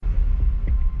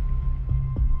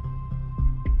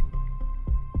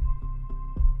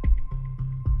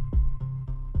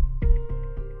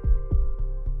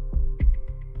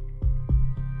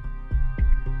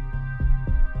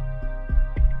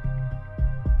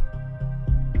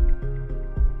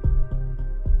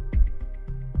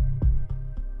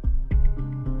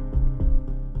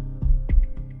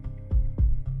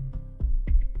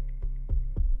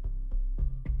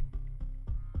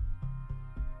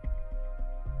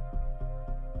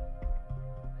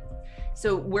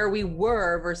So where we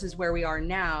were versus where we are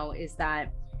now is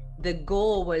that the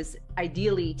goal was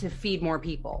ideally to feed more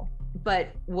people. But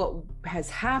what has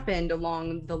happened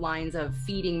along the lines of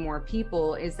feeding more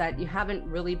people is that you haven't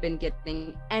really been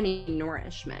getting any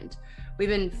nourishment. We've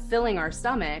been filling our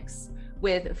stomachs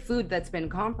with food that's been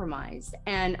compromised.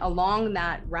 And along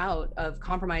that route of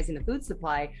compromising the food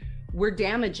supply, we're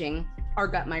damaging our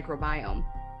gut microbiome.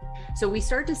 So we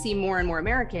start to see more and more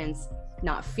Americans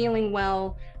not feeling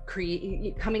well,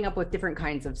 coming up with different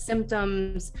kinds of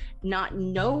symptoms, not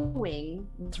knowing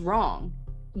what's wrong,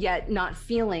 yet not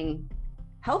feeling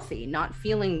healthy, not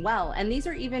feeling well. And these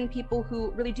are even people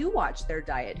who really do watch their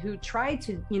diet, who try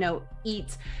to,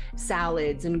 eat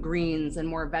salads and greens and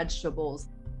more vegetables.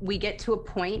 We get to a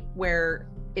point where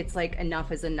it's like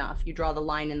enough is enough. You draw the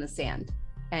line in the sand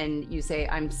and you say,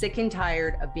 I'm sick and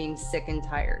tired of being sick and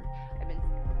tired.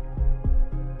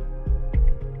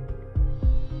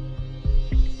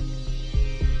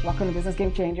 Welcome to Business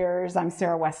Game Changers. I'm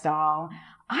Sarah Westall.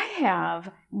 I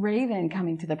have Raven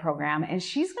coming to the program, and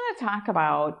she's going to talk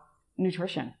about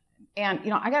nutrition. And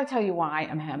I got to tell you why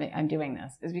I'm doing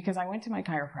this is because I went to my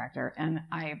chiropractor and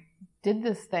I did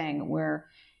this thing where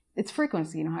it's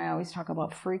frequency. I always talk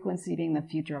about frequency being the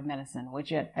future of medicine,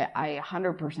 which I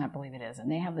 100% believe it is.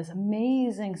 And they have this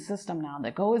amazing system now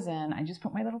that goes in. I just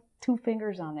put my little 2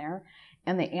 fingers on there,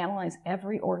 and they analyze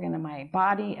every organ in my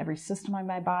body, every system in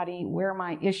my body, where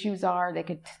my issues are. They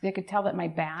could tell that my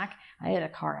back, I had a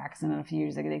car accident a few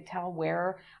years ago. They tell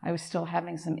where I was still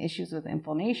having some issues with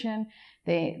inflammation.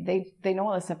 They know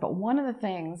all this stuff. But one of the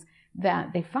things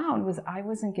that they found was I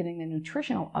wasn't getting the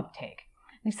nutritional uptake.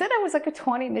 They said I was like a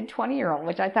mid-20-year-old,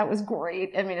 which I thought was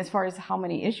great. I mean, as far as how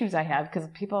many issues I have, because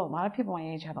a lot of people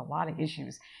my age have a lot of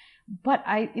issues. But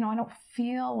I don't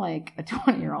feel like a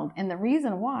 20-year-old. And the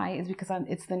reason why is because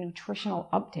it's the nutritional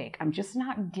uptake. I'm just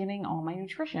not getting all my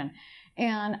nutrition.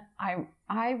 And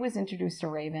I was introduced to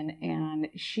Raven, and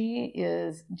she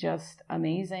is just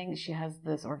amazing. She has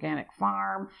this organic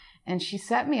farm, and she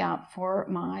set me up for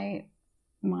my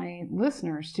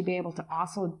listeners to be able to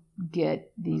also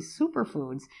get these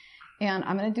superfoods. And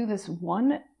I'm going to do this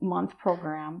 1-month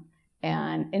program,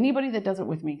 and anybody that does it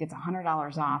with me gets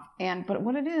 $100 off. But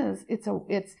what it is,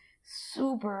 it's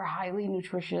super highly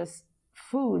nutritious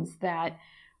foods that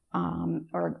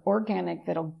are organic,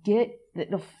 that'll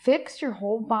fix your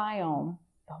whole biome.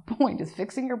 The point is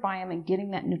fixing your biome and getting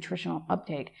that nutritional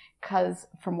uptake, because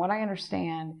from what I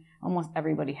understand, almost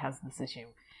everybody has this issue.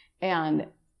 And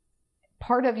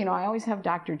part of, I always have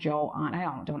Dr. Joe on. I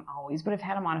don't always, but I've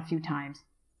had him on a few times.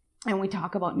 And we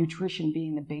talk about nutrition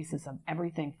being the basis of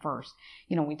everything first.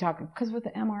 We talk, because with the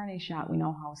mRNA shot, we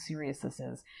know how serious this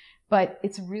is. But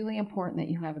it's really important that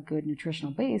you have a good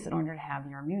nutritional base in order to have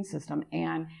your immune system.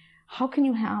 And how can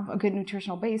you have a good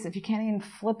nutritional base if you can't even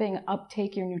flipping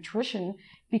uptake your nutrition,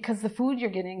 because the food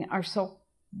you're getting are so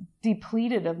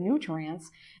depleted of nutrients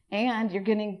and you're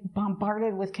getting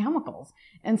bombarded with chemicals?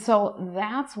 And so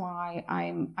that's why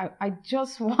I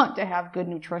just want to have good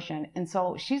nutrition. And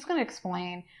so she's going to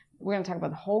explain. We're going to talk about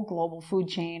the whole global food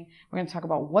chain. We're going to talk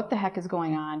about what the heck is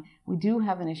going on. We do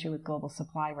have an issue with global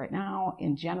supply right now.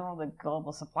 In general, the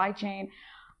global supply chain.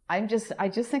 I just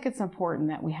think it's important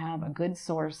that we have a good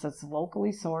source that's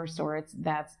locally sourced, or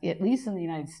that's at least in the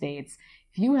United States.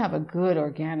 If you have a good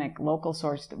organic local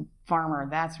sourced farmer,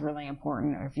 that's really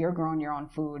important. Or if you're growing your own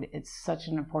food, it's such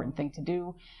an important thing to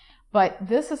do. But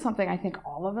this is something I think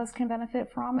all of us can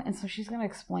benefit from. And so she's going to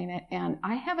explain it. And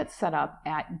I have it set up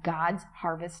at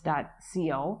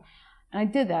godsharvest.co. And I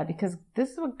did that because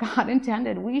this is what God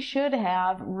intended. We should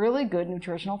have really good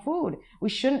nutritional food. We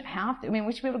shouldn't have to.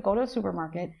 We should be able to go to a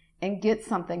supermarket and get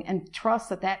something and trust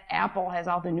that that apple has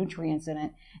all the nutrients in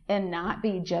it and not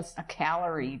be just a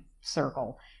calorie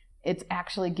circle. It's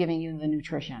actually giving you the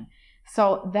nutrition.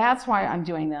 So that's why I'm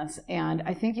doing this, and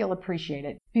I think you'll appreciate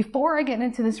it. Before I get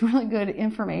into this really good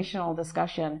informational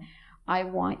discussion, I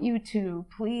want you to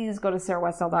please go to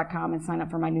sarahwestall.com and sign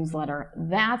up for my newsletter.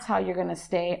 That's how you're going to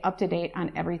stay up to date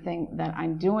on everything that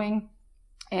I'm doing.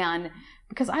 And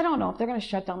because I don't know if they're going to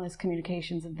shut down this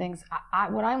communications and things.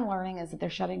 What I'm learning is that they're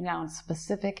shutting down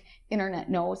specific internet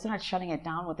nodes. They're not shutting it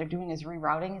down. What they're doing is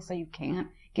rerouting, so you can't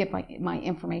get my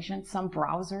information. Some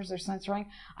browsers are censoring.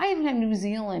 I even have New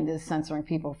Zealand is censoring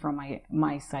people from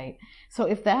my site. So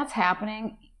if that's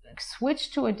happening,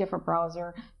 switch to a different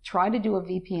browser, try to do a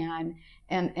VPN,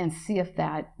 and see if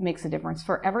that makes a difference.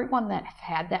 For everyone that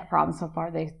had that problem so far,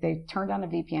 they turned on a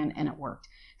VPN and it worked.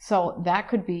 So that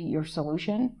could be your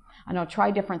solution. I know,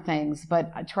 try different things,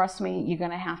 but trust me, you're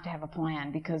going to have a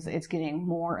plan, because it's getting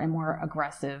more and more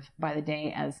aggressive by the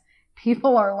day as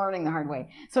People are learning the hard way.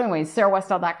 So anyways,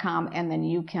 sarahwestall.com, and then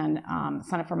you can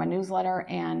sign up for my newsletter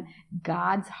and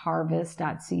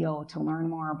godsharvest.co to learn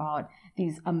more about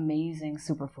these amazing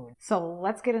superfoods. So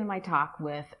let's get into my talk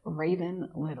with Raven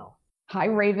Little. Hi,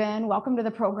 Raven. Welcome to the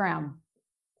program.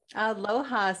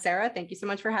 Aloha, Sarah. Thank you so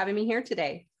much for having me here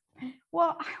today.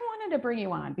 Well, I wanted to bring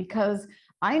you on because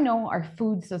I know our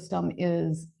food system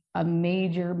is a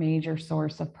major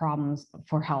source of problems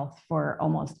for health for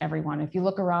almost everyone. If you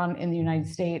look around in the United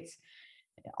States,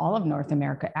 all of North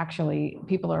America, actually,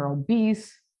 people are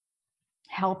obese.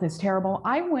 Health is terrible.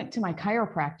 I went to my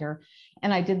chiropractor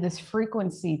and I did this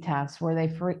frequency test where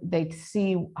they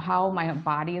see how my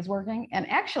body is working. And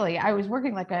actually, I was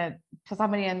working like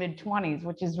somebody in mid-20s,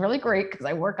 which is really great because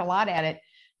I work a lot at it.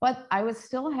 But I was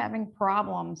still having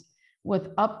problems with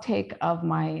uptake of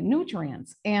my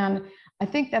nutrients. And I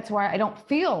think that's why I don't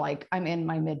feel like I'm in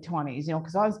my mid-20s,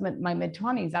 because I was in my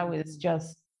mid-20s, I was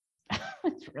just,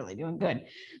 it's really doing good.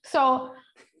 So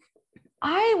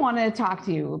I wanted to talk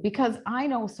to you because I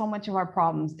know so much of our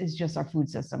problems is just our food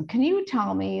system. Can you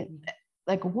tell me,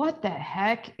 like, what the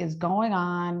heck is going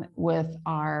on with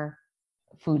our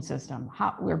food system?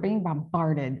 How we're being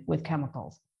bombarded with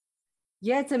chemicals?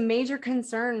 Yeah, it's a major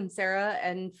concern, Sarah,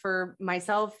 and for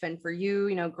myself and for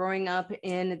you, growing up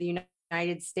in the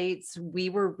United States, we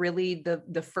were really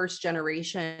the first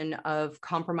generation of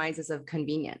compromises of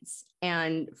convenience.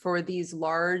 And for these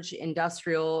large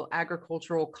industrial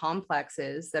agricultural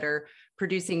complexes that are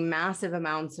producing massive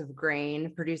amounts of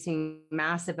grain, producing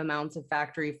massive amounts of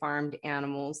factory farmed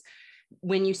animals,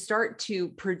 when you start to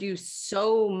produce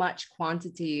so much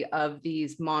quantity of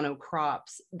these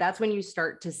monocrops, that's when you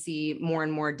start to see more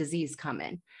and more disease come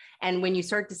in. And when you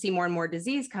start to see more and more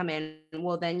disease come in,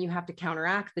 well, then you have to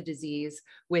counteract the disease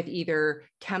with either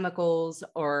chemicals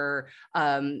or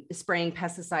spraying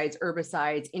pesticides,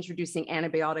 herbicides, introducing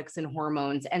antibiotics and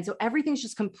hormones. And so everything's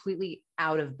just completely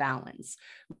out of balance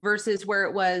versus where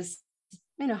it was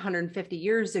 150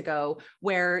 years ago,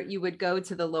 where you would go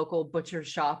to the local butcher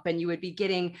shop and you would be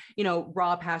getting,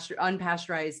 raw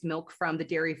unpasteurized milk from the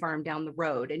dairy farm down the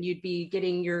road. And you'd be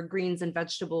getting your greens and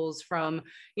vegetables from,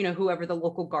 whoever the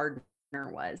local gardener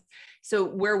was. So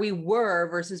where we were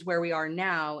versus where we are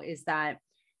now is that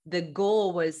the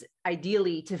goal was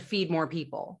ideally to feed more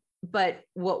people. But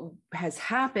what has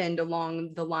happened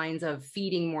along the lines of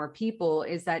feeding more people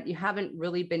is that you haven't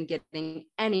really been getting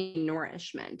any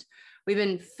nourishment. We've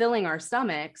been filling our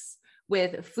stomachs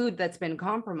with food that's been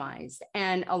compromised.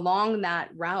 And along that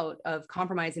route of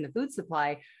compromising the food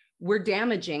supply, we're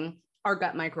damaging our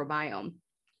gut microbiome.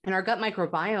 And our gut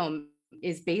microbiome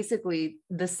is basically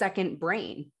the second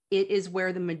brain. It is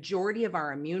where the majority of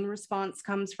our immune response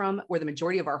comes from, where the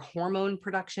majority of our hormone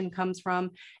production comes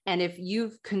from. And if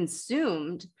you've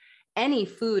consumed any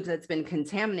food that's been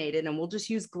contaminated, and we'll just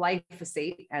use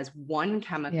glyphosate as one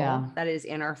chemical that is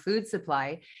in our food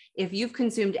supply. If you've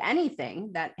consumed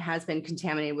anything that has been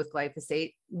contaminated with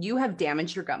glyphosate, you have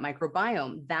damaged your gut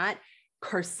microbiome. That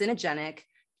carcinogenic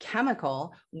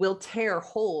chemical will tear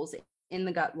holes in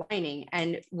the gut lining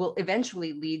and will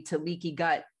eventually lead to leaky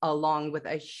gut, along with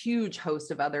a huge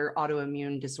host of other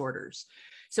autoimmune disorders.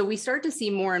 So we start to see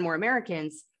more and more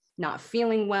Americans not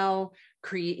feeling well,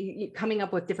 coming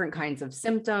up with different kinds of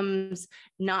symptoms,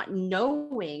 not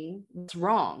knowing what's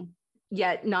wrong,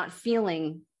 yet not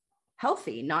feeling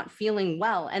healthy, not feeling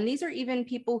well. And these are even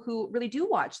people who really do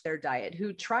watch their diet,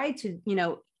 who try to,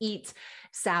 eat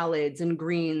salads and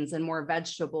greens and more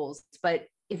vegetables. But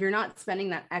if you're not spending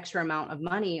that extra amount of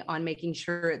money on making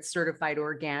sure it's certified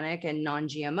organic and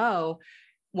non-GMO,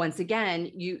 once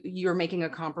again, you're making a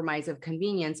compromise of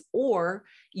convenience, or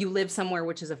you live somewhere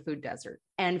which is a food desert.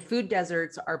 And food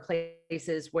deserts are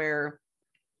places where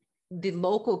the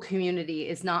local community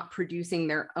is not producing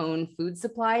their own food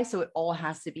supply. So it all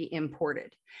has to be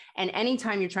imported. And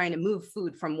anytime you're trying to move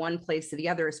food from one place to the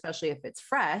other, especially if it's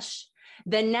fresh,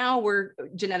 then now we're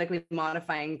genetically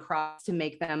modifying crops to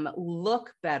make them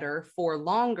look better for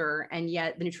longer. And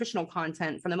yet the nutritional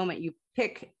content from the moment you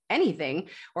pick anything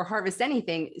or harvest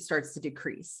anything starts to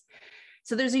decrease.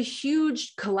 So there's a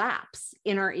huge collapse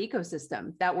in our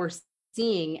ecosystem that we're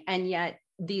seeing. And yet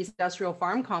these industrial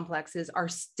farm complexes are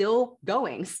still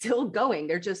going.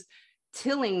 They're just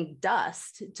tilling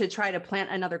dust to try to plant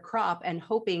another crop and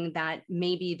hoping that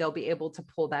maybe they'll be able to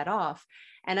pull that off.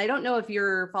 And I don't know if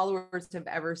your followers have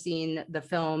ever seen the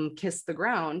film Kiss the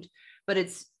Ground, but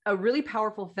it's a really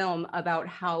powerful film about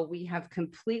how we have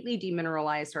completely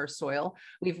demineralized our soil.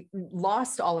 We've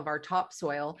lost all of our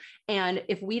topsoil. And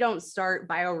if we don't start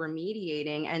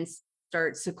bioremediating and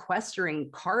start sequestering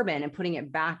carbon and putting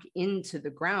it back into the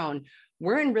ground,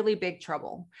 we're in really big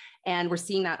trouble. And we're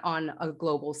seeing that on a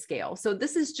global scale. So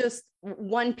this is just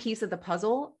one piece of the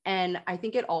puzzle. And I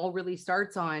think it all really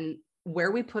starts on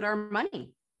where we put our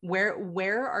money.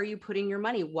 Where are you putting your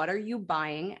money? What are you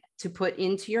buying to put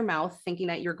into your mouth, thinking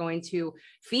that you're going to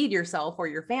feed yourself or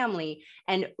your family?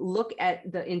 And look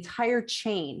at the entire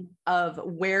chain of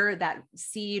where that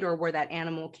seed or where that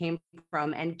animal came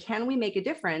from. And can we make a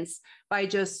difference by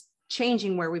just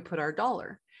changing where we put our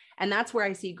dollar? And that's where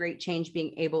I see great change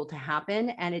being able to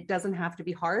happen. And it doesn't have to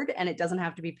be hard, and it doesn't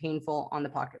have to be painful on the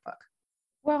pocketbook.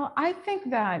 Well, I think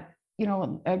that,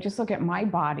 I just look at my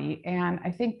body, and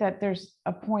I think that there's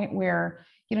a point where,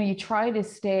 you try to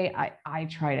stay, I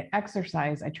try to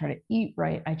exercise, I try to eat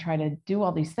right, I try to do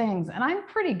all these things, and I'm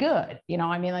pretty good.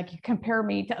 Like, you compare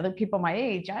me to other people my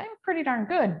age, I'm pretty darn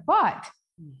good, but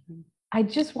I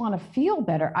just want to feel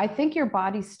better. I think your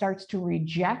body starts to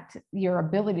reject your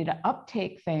ability to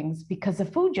uptake things because the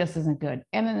food just isn't good.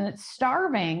 And then it's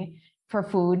starving for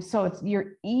food. So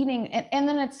you're eating, and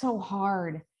then it's so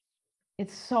hard.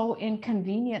 It's so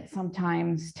inconvenient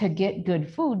sometimes to get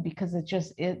good food because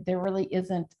there really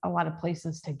isn't a lot of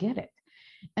places to get it.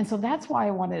 And so that's why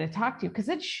I wanted to talk to you, because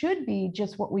it should be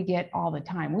just what we get all the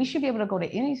time. We should be able to go to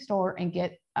any store and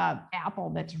get an apple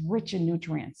that's rich in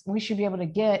nutrients. We should be able to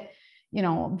get,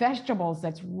 vegetables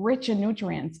that's rich in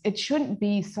nutrients. It shouldn't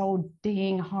be so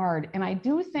dang hard. And I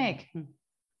do think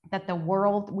that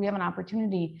we have an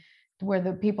opportunity where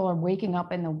the people are waking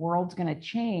up and the world's going to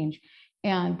change.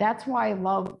 And that's why I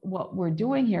love what we're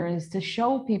doing here, is to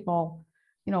show people,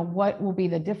 what will be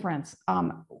the difference.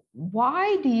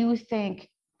 Why do you think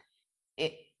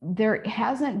there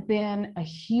hasn't been a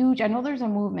huge, I know there's a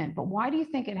movement, but why do you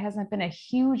think it hasn't been a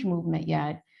huge movement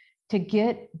yet to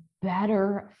get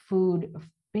better food,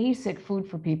 basic food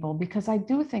for people? Because I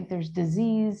do think there's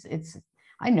disease.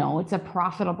 I know it's a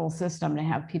profitable system to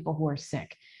have people who are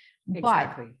sick.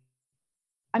 Exactly.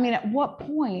 But at what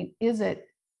point is it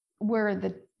where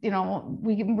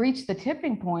we can reach the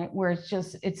tipping point where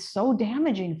it's so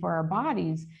damaging for our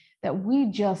bodies that we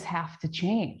just have to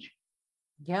change?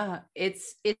 Yeah,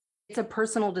 it's a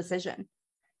personal decision.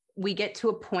 We get to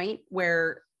a point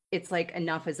where it's like,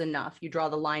 enough is enough. You draw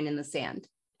the line in the sand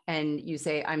and you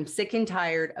say, I'm sick and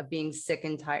tired of being sick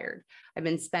and tired. I've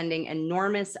been spending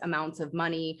enormous amounts of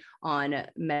money on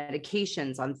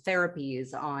medications, on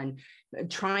therapies, on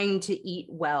trying to eat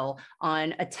well,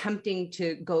 on attempting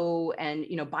to go and,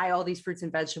 buy all these fruits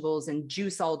and vegetables and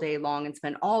juice all day long and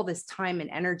spend all this time and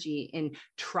energy in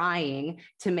trying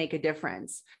to make a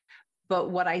difference. But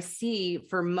what I see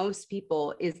for most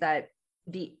people is that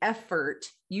the effort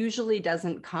usually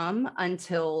doesn't come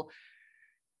until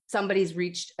somebody's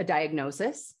reached a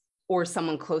diagnosis, or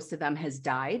someone close to them has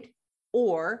died,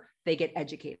 or they get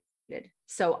educated.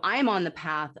 So I'm on the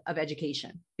path of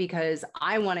education because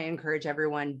I want to encourage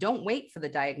everyone, don't wait for the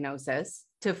diagnosis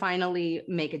to finally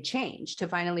make a change, to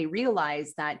finally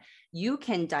realize that you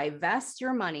can divest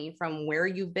your money from where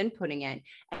you've been putting it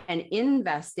and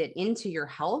invest it into your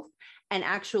health, and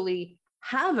actually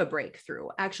have a breakthrough,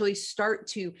 actually start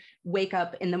to wake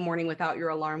up in the morning without your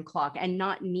alarm clock and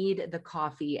not need the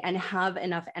coffee, and have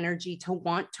enough energy to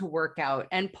want to work out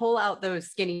and pull out those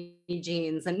skinny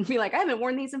jeans and be like, I haven't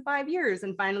worn these in 5 years,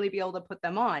 and finally be able to put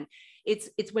them on.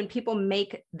 It's when people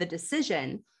make the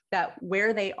decision that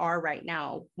where they are right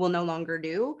now will no longer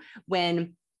do,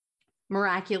 when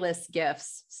miraculous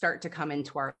gifts start to come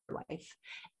into our life.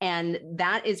 And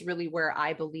that is really where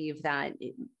I believe that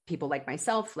people like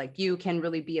myself, like you, can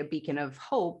really be a beacon of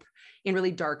hope in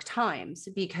really dark times,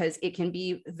 because it can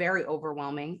be very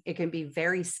overwhelming. It can be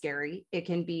very scary. It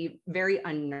can be very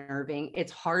unnerving.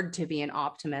 It's hard to be an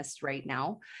optimist right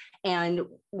now. And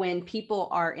when people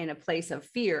are in a place of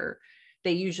fear,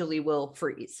 they usually will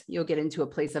freeze. You'll get into a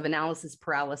place of analysis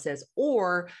paralysis,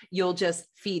 or you'll just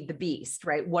feed the beast,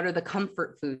 right? What are the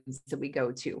comfort foods that we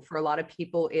go to? For a lot of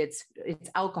people, it's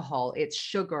alcohol, it's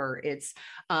sugar, it's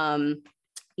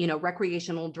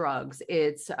recreational drugs,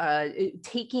 it's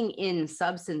taking in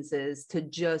substances to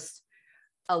just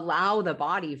allow the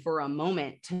body for a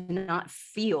moment to not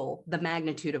feel the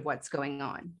magnitude of what's going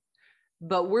on.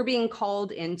 But we're being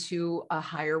called into a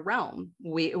higher realm.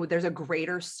 There's a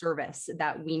greater service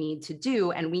that we need to do,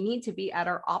 and we need to be at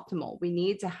our optimal. We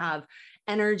need to have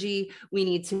energy. We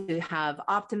need to have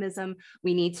optimism.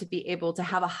 We need to be able to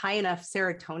have a high enough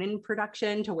serotonin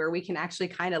production to where we can actually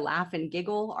kind of laugh and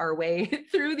giggle our way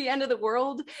through the end of the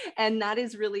world. And that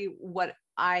is really what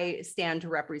I stand to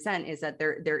represent, is that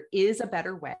there is a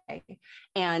better way,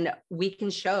 and we can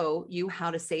show you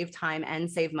how to save time and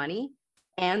save money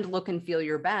and look and feel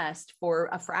your best for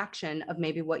a fraction of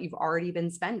maybe what you've already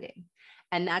been spending.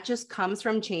 And that just comes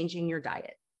from changing your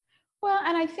diet. Well,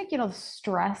 and I think,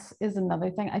 stress is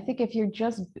another thing. I think if you're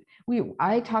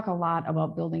I talk a lot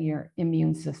about building your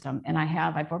immune system. And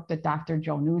I've worked with Dr.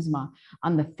 Joe Newsma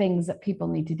on the things that people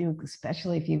need to do,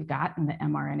 especially if you've gotten the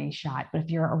mRNA shot. But if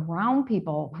you're around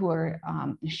people who are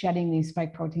shedding these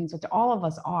spike proteins, which all of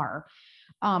us are,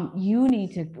 you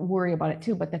need to worry about it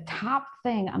too. But the top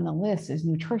thing on the list is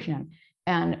nutrition.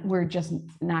 And we're just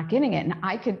not getting it. And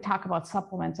I could talk about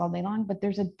supplements all day long, but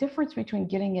there's a difference between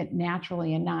getting it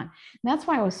naturally and not. And that's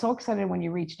why I was so excited when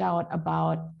you reached out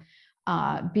about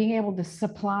being able to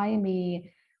supply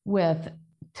me with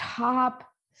top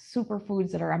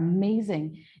superfoods that are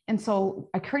amazing. And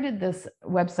so I created this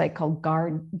website called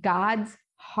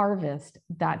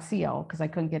godsharvest.co, because I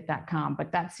couldn't get .com,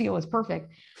 but .co is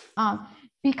perfect.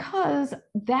 Because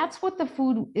that's what the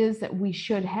food is that we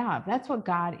should have. That's what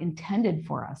God intended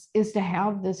for us, is to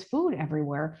have this food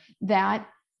everywhere that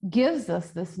gives us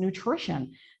this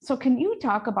nutrition. So can you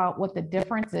talk about what the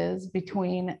difference is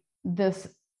between this,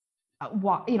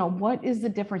 what is the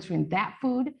difference between that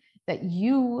food that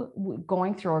you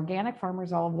going through organic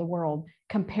farmers all over the world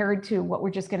compared to what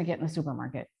we're just going to get in the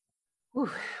supermarket? Ooh,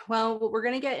 well, what we're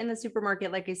going to get in the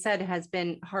supermarket, like I said, has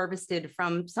been harvested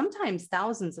from sometimes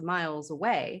thousands of miles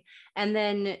away. And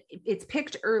then it's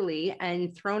picked early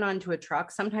and thrown onto a truck,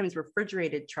 sometimes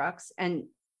refrigerated trucks, and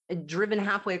driven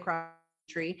halfway across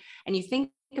the country. And you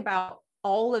think about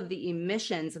all of the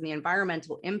emissions and the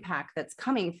environmental impact that's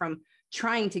coming from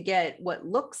trying to get what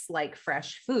looks like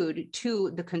fresh food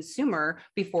to the consumer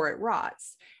before it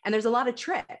rots. And there's a lot of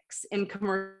tricks in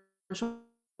commercial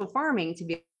farming to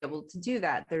be able to do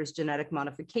that. There's genetic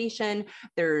modification,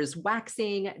 there's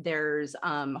waxing, there's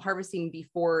harvesting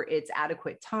before it's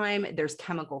adequate time, there's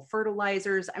chemical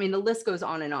fertilizers. I mean, the list goes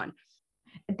on and on.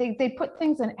 They put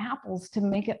things in apples to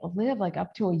make it live like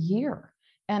up to a year,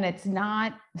 and it's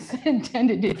not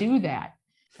intended to do that.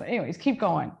 But anyways, keep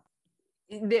going.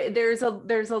 There's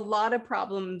a lot of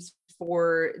problems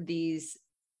for these,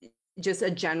 just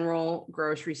a general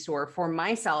grocery store. For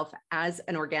myself, as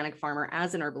an organic farmer,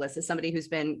 as an herbalist, as somebody who's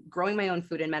been growing my own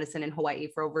food and medicine in Hawaii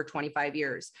for over 25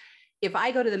 years, if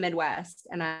I go to the Midwest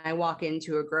and I walk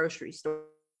into a grocery store,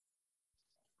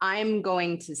 I'm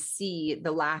going to see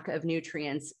the lack of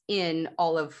nutrients in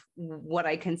all of what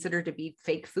I consider to be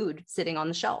fake food sitting on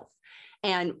the shelf.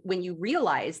 And when you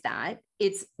realize that,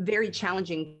 it's very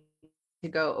challenging to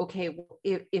go, okay, well,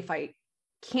 if I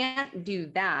can't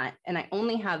do that and I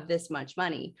only have this much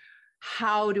money,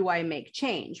 how do I make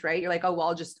change? Right? You're like, oh,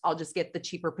 well, I'll just get the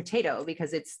cheaper potato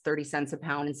because it's 30 cents a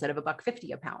pound instead of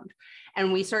 $1.50 a pound.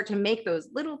 And we start to make those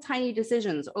little tiny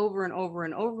decisions over and over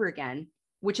and over again,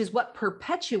 which is what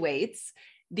perpetuates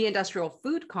the industrial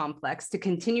food complex to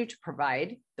continue to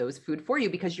provide those food for you,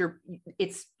 because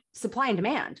it's supply and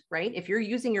demand, right? If you're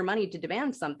using your money to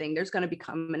demand something, there's going to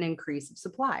become an increase of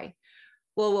supply.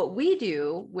 Well, what we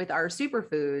do with our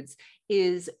superfoods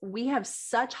is we have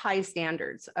such high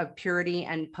standards of purity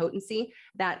and potency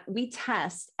that we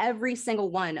test every single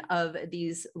one of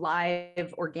these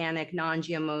live, organic,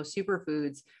 non-GMO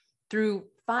superfoods through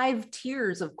 5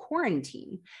 tiers of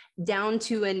quarantine, down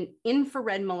to an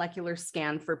infrared molecular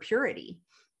scan for purity.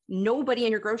 Nobody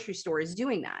in your grocery store is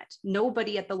doing that.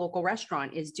 Nobody at the local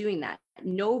restaurant is doing that.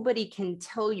 Nobody can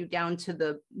tell you down to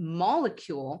the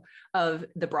molecule of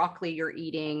the broccoli you're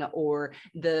eating, or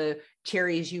the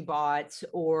cherries you bought,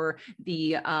 or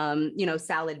the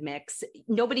salad mix.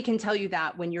 Nobody can tell you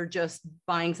that when you're just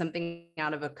buying something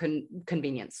out of a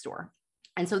convenience store.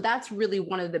 And so that's really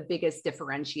one of the biggest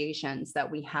differentiations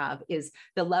that we have, is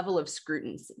the level of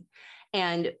scrutiny.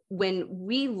 And when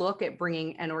we look at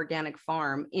bringing an organic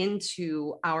farm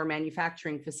into our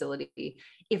manufacturing facility,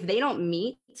 if they don't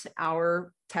meet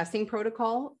our testing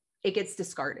protocol, it gets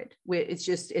discarded.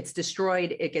 It's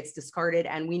destroyed, it gets discarded,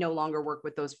 and we no longer work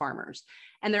with those farmers.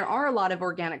 And there are a lot of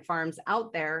organic farms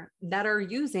out there that are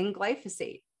using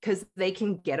glyphosate because they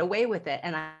can get away with it.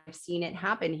 And I've seen it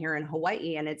happen here in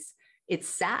Hawaii, and it's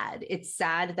sad. It's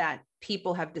sad that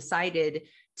people have decided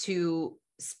to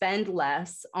spend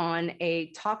less on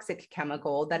a toxic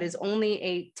chemical that is only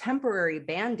a temporary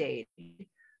Band-Aid,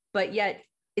 but yet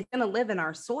it's going to live in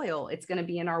our soil. It's going to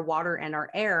be in our water and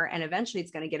our air, and eventually it's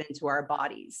going to get into our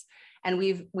bodies. And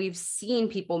we've seen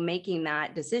people making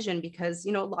that decision because,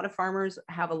 a lot of farmers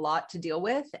have a lot to deal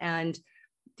with, and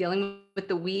dealing with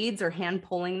the weeds or hand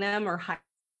pulling them or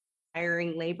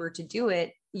hiring labor to do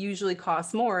it usually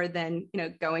costs more than,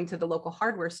 going to the local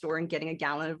hardware store and getting a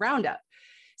gallon of Roundup.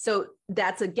 So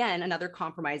that's, again, another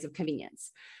compromise of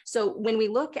convenience. So when we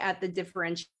look at the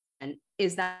differentiation,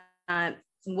 is that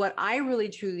what I really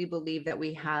truly believe that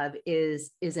we have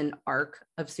is an arc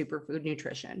of superfood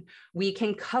nutrition. We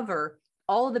can cover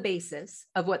all of the basis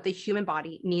of what the human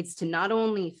body needs to not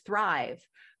only thrive,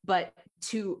 but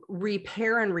to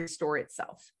repair and restore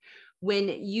itself. When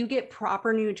you get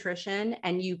proper nutrition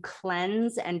and you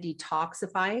cleanse and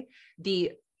detoxify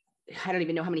the, I don't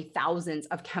even know how many thousands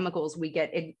of chemicals we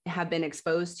have been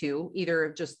exposed to,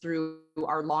 either just through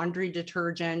our laundry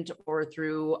detergent or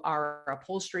through our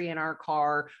upholstery in our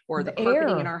car or the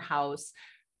carpeting in our house,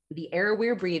 the air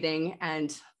we're breathing,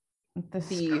 and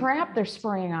the crap they're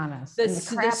spraying on us, the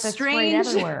crap that's sprayed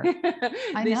everywhere.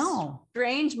 I know.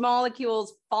 Strange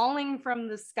molecules falling from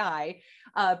the sky,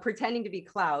 pretending to be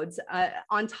clouds.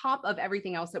 On top of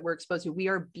everything else that we're exposed to, we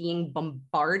are being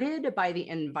bombarded by the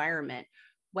environment.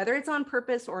 Whether it's on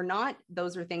purpose or not,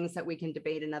 those are things that we can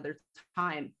debate another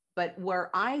time. But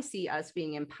where I see us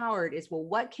being empowered is, well,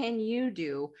 what can you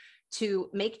do to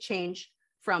make change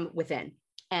from within?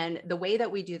 And the way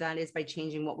that we do that is by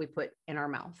changing what we put in our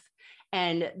mouth.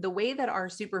 And the way that our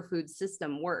superfood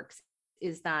system works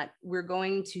is that we're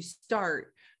going to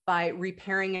start by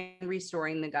repairing and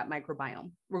restoring the gut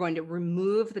microbiome. We're going to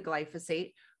remove the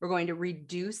glyphosate. We're going to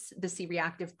reduce the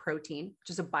C-reactive protein, which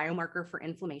is a biomarker for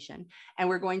inflammation. And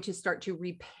we're going to start to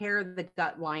repair the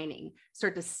gut lining,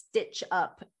 start to stitch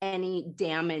up any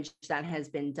damage that has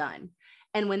been done.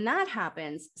 And when that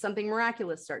happens, something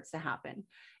miraculous starts to happen.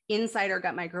 Inside our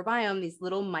gut microbiome, these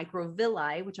little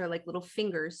microvilli, which are like little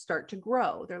fingers, start to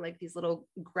grow. They're like these little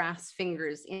grass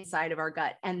fingers inside of our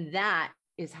gut. And that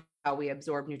is how we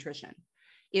absorb nutrition.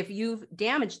 If you've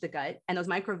damaged the gut and those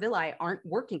microvilli aren't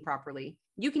working properly,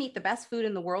 you can eat the best food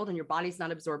in the world and your body's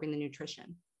not absorbing the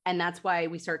nutrition. And that's why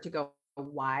we start to go,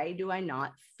 why do I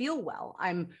not feel well?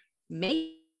 I'm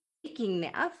making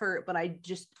the effort, but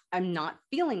I'm not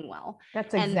feeling well.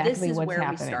 That's exactly what's happening. And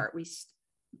this is where we start.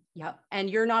 Yep. And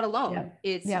you're not alone.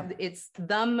 Yep. It's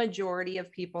the majority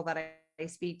of people that I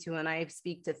speak to, and I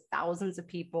speak to thousands of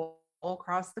people all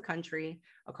across the country,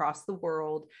 across the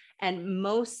world, and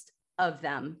most of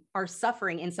them are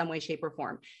suffering in some way, shape, or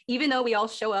form. Even though we all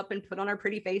show up and put on our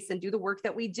pretty face and do the work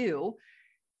that we do,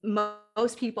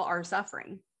 most people are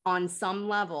suffering on some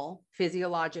level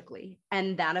physiologically,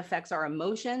 and that affects our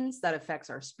emotions, that affects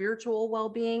our spiritual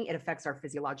well-being, it affects our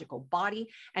physiological body.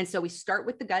 And so we start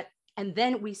with the gut, and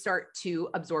then we start to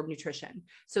absorb nutrition.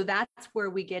 So that's where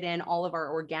we get in all of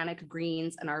our organic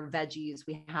greens and our veggies.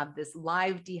 We have this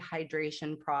live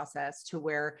dehydration process to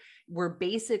where we're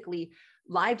basically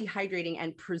live dehydrating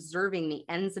and preserving the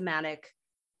enzymatic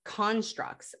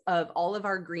constructs of all of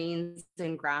our greens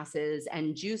and grasses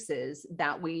and juices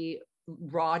that we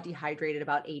raw dehydrated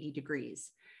about 80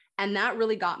 degrees. And that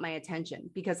really got my attention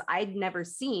because I'd never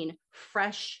seen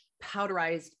fresh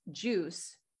powderized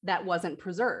juice that wasn't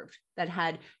preserved, that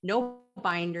had no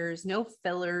binders, no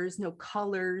fillers, no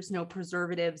colors, no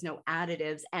preservatives, no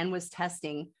additives, and was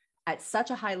testing at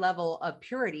such a high level of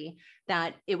purity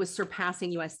that it was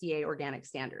surpassing USDA organic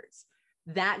standards.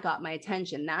 That got my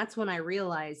attention. That's when I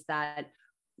realized that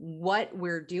what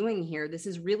we're doing here, this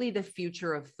is really the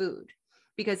future of food.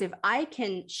 Because if I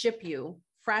can ship you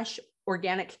fresh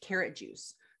organic carrot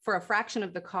juice for a fraction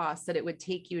of the cost that it would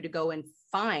take you to go and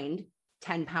find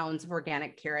 10 pounds of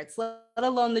organic carrots, let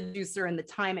alone the juicer and the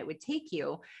time it would take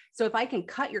you. So if I can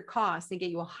cut your costs and get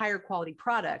you a higher quality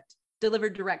product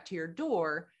delivered direct to your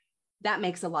door, that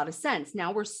makes a lot of sense.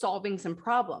 Now we're solving some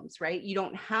problems, right? You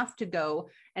don't have to go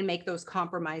and make those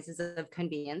compromises of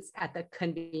convenience at the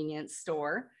convenience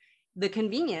store. The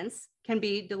convenience can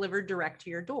be delivered direct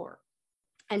to your door.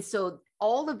 And so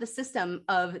all of the system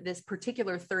of this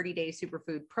particular 30-day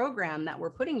superfood program that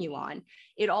we're putting you on,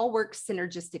 it all works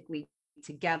synergistically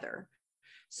together.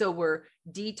 So we're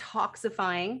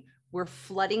detoxifying, we're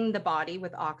flooding the body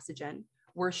with oxygen,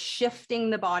 we're shifting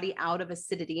the body out of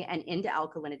acidity and into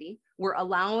alkalinity. We're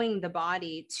allowing the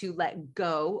body to let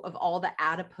go of all the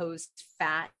adipose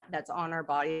fat that's on our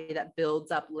body that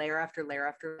builds up layer after layer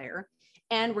after layer.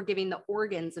 And we're giving the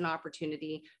organs an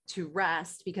opportunity to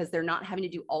rest because they're not having to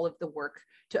do all of the work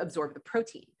to absorb the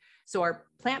protein. So our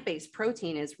plant-based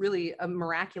protein is really a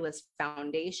miraculous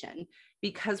foundation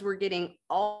because we're getting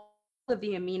all of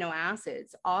the amino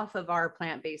acids off of our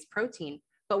plant-based protein,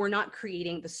 but we're not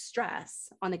creating the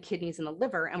stress on the kidneys and the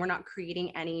liver, and we're not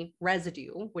creating any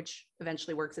residue, which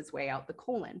eventually works its way out the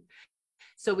colon.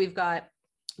 So we've got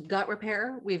gut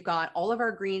repair, we've got all of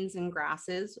our greens and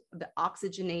grasses, the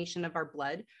oxygenation of our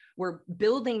blood. We're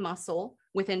building muscle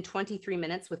within 23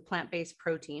 minutes with plant-based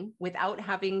protein without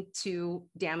having to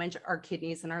damage our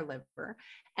kidneys and our liver.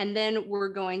 And then we're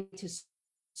going to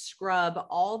scrub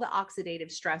all the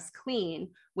oxidative stress clean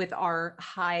with our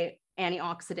high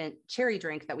antioxidant cherry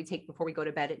drink that we take before we go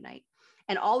to bed at night.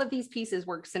 And all of these pieces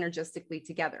work synergistically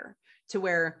together to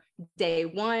where day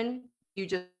one, you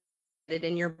just get it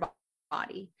in your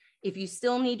body. If you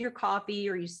still need your coffee,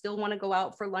 or you still want to go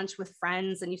out for lunch with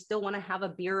friends, and you still want to have a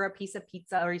beer or a piece of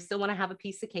pizza, or you still want to have a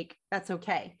piece of cake, that's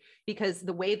okay. Because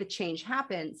the way the change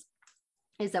happens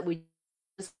is that we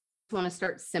just want to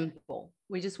start simple.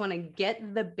 We just want to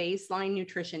get the baseline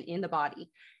nutrition in the body.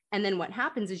 And then what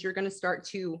happens is you're going to start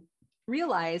to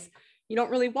realize you don't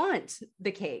really want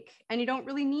the cake, and you don't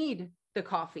really need the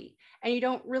coffee, and you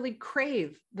don't really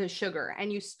crave the sugar,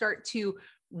 and you start to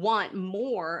want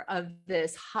more of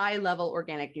this high level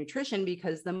organic nutrition,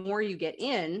 because the more you get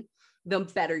in, the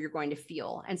better you're going to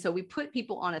feel. And so we put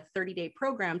people on a 30-day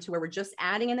program to where we're just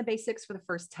adding in the basics for the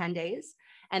first 10 days.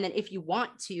 And then if you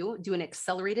want to do an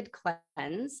accelerated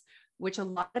cleanse, which a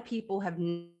lot of people have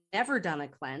never done a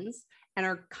cleanse and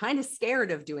are kind of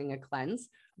scared of doing a cleanse,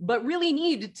 but really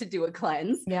need to do a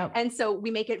cleanse. Yep. And so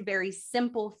we make it very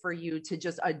simple for you to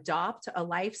just adopt a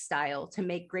lifestyle to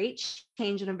make great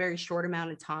change in a very short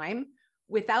amount of time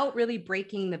without really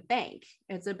breaking the bank.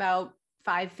 It's about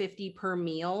 $5.50 per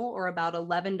meal, or about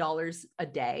 $11 a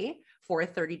day for a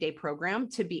 30-day program,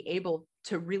 to be able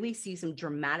to really see some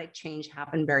dramatic change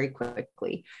happen very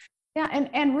quickly. Yeah.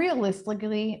 And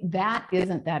realistically, that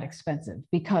isn't that expensive,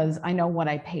 because I know what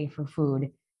I pay for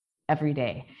food every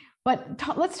day. But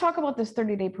let's talk about this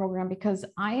 30-day program, because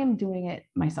I am doing it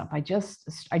myself. I just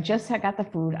got the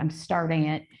food. I'm starting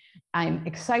it. I'm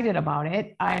excited about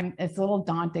it. It's a little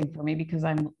daunting for me because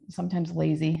I'm sometimes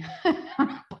lazy, but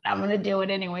I'm going to do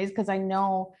it anyways, because I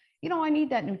know, I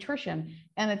need that nutrition.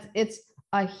 And it's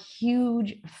a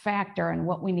huge factor in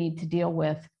what we need to deal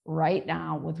with right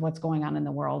now with what's going on in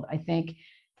the world. I think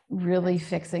really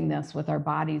fixing this with our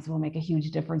bodies will make a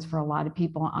huge difference for a lot of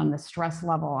people on the stress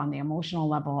level, on the emotional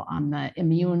level, on the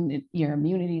your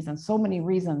immunities, and so many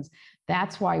reasons.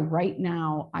 That's why right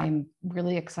now I'm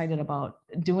really excited about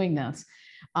doing this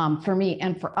for me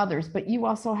and for others. But you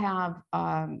also have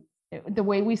the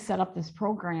way we set up this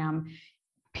program,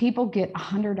 people get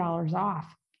 $100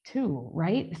 off too,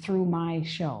 right? Through my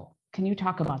show. Can you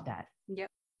talk about that? Yep.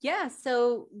 Yeah.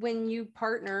 So when you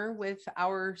partner with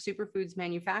our superfoods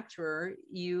manufacturer,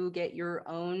 you get your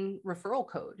own referral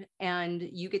code, and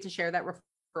you get to share that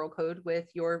referral code with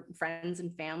your friends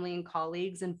and family and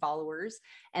colleagues and followers.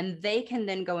 And they can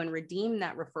then go and redeem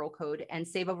that referral code and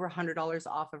save over $100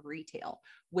 off of retail,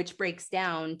 which breaks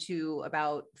down to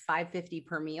about $5.50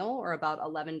 per meal, or about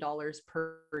 $11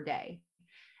 per day.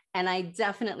 And I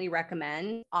definitely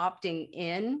recommend opting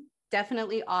in.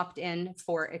 Definitely opt in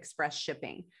for express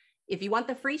shipping. If you want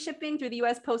the free shipping through the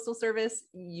US Postal Service,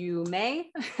 you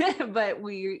may, but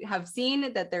we have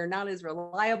seen that they're not as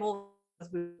reliable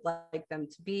as we would like them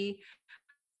to be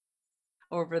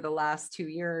over the last 2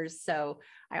 years. So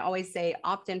I always say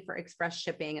opt in for express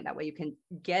shipping, and that way you can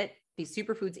get these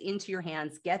superfoods into your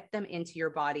hands, get them into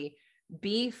your body.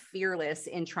 Be fearless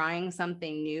in trying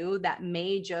something new that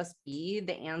may just be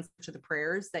the answer to the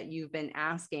prayers that you've been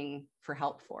asking for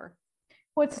help for.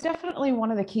 Well, it's definitely one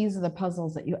of the keys of the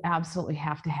puzzles that you absolutely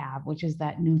have to have, which is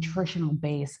that nutritional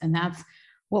base. And that's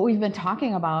what we've been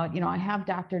talking about. I have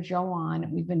Dr. Joe on.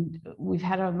 We've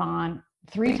had him on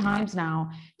 3 times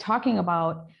now, talking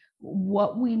about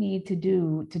what we need to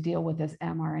do to deal with this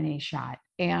mRNA shot.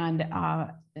 And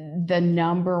the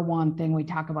number one thing we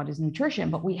talk about is nutrition,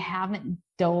 but we haven't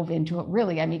dove into it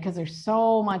really. I mean, because there's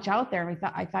so much out there. And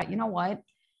I thought, you know what?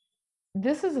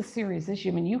 This is a serious issue.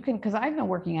 I mean, because I've been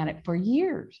working on it for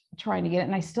years trying to get it,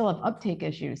 and I still have uptake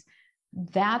issues.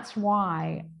 That's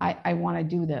why I want to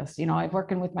do this. I've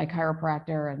working with my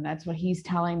chiropractor, and that's what he's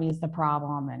telling me is the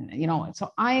problem. And,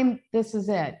 so this is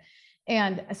it.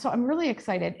 And so I'm really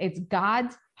excited. It's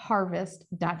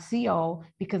godsharvest.co,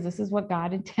 because this is what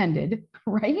God intended,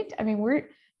 right? I mean, we're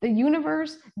the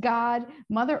universe, God,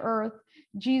 Mother Earth,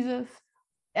 Jesus,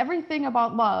 everything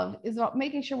about love is about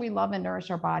making sure we love and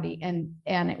nourish our body. And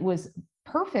it was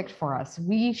perfect for us.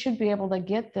 We should be able to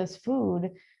get this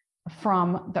food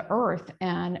from the earth,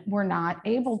 and we're not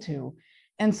able to.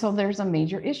 And so there's a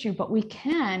major issue, but we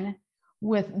can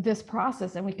with this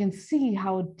process, and we can see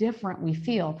how different we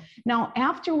feel. Now,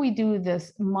 after we do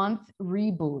this month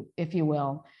reboot, if you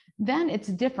will, then it's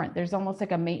different. There's almost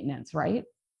like a maintenance, right?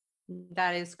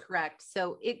 That is correct.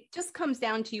 So it just comes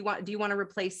down to do you want to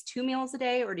replace 2 meals a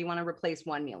day, or do you want to replace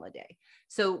 1 meal a day?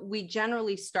 So we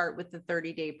generally start with the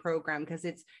 30-day program because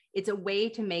it's a way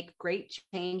to make great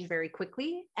change very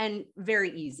quickly and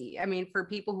very easy. I mean, for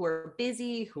people who are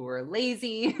busy, who are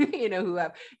lazy, who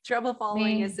have trouble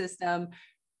following a system,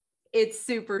 it's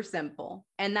super simple.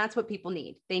 And that's what people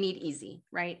need. They need easy,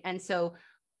 right? And so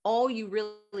all you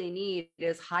really need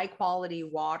is high quality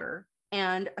water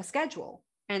and a schedule.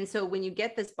 And so when you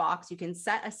get this box, you can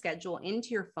set a schedule into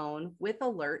your phone with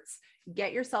alerts,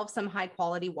 get yourself some high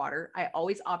quality water. I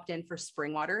always opt in for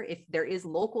spring water. If there is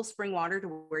local spring water to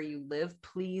where you live,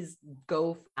 please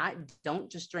go for that.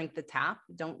 Don't just drink the tap.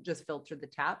 Don't just filter the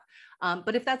tap.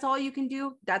 But if that's all you can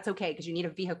do, that's okay, because you need a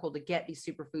vehicle to get these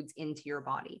superfoods into your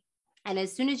body. And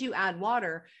as soon as you add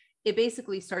water, it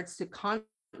basically starts to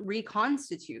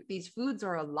reconstitute. These foods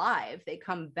are alive. They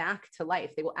come back to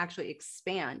life. They will actually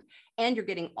expand. And you're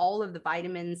getting all of the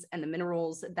vitamins and the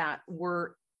minerals that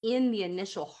were in the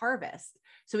initial harvest.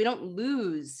 So we don't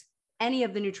lose any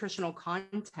of the nutritional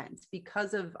content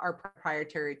because of our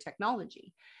proprietary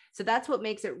technology. So that's what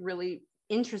makes it really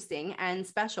interesting and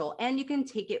special, and you can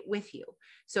take it with you.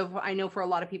 So I know for a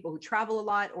lot of people who travel a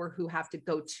lot or who have to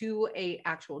go to a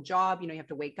actual job, you have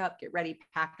to wake up, get ready,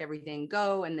 pack everything,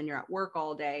 go, and then you're at work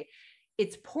all day.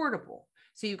 It's portable.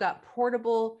 So you've got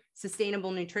portable,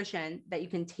 sustainable nutrition that you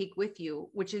can take with you,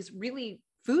 which is really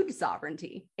food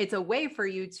sovereignty. It's a way for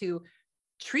you to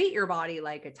treat your body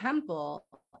like a temple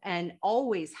and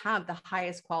always have the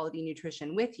highest quality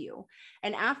nutrition with you.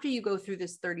 And after you go through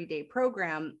this 30-day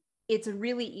program, it's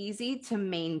really easy to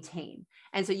maintain.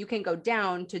 And so you can go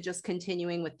down to just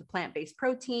continuing with the plant-based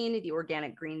protein, the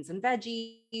organic greens and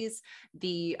veggies,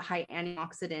 the high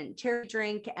antioxidant cherry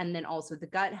drink, and then also the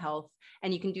gut health.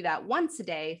 And you can do that once a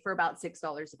day for about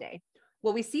 $6 a day.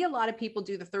 Well, we see a lot of people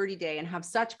do the 30-day and have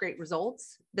such great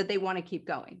results that they want to keep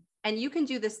going. And you can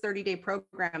do this 30-day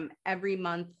program every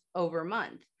month over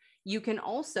month. You can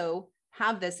also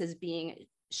have this as being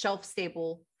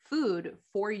shelf-stable food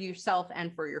for yourself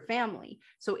and for your family.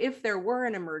 So if there were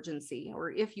an emergency, or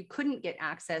if you couldn't get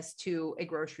access to a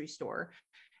grocery store,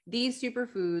 these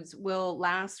superfoods will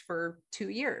last for 2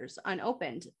 years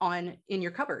unopened in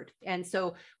your cupboard. And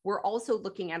so we're also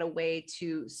looking at a way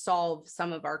to solve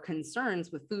some of our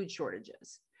concerns with food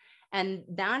shortages. And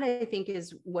that, I think,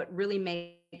 is what really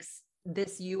makes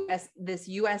this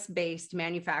US based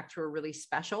manufacturer really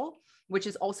special, which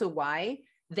is also why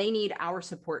they need our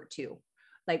support too.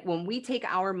 Like when we take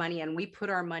our money and we put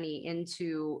our money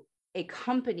into a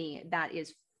company that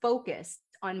is focused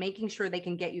on making sure they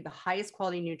can get you the highest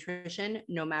quality nutrition,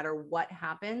 no matter what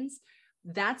happens,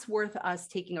 that's worth us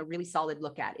taking a really solid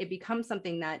look at. It becomes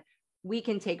something that we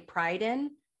can take pride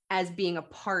in as being a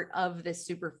part of this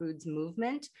superfoods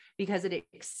movement, because it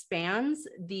expands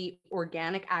the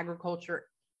organic agriculture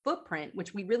footprint,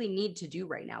 which we really need to do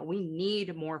right now. We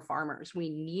need more farmers. We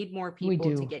need more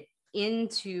people to get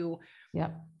into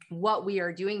what we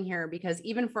are doing here. Because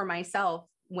even for myself,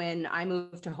 when I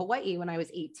moved to Hawaii when I was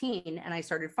 18 and I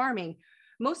started farming,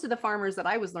 most of the farmers that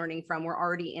I was learning from were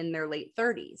already in their late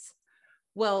 30s.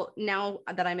 Well, now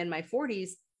that I'm in my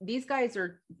 40s, these guys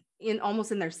are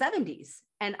almost in their 70s.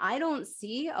 And I don't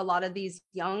see a lot of these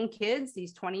young kids,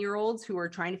 these 20-year-olds who are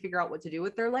trying to figure out what to do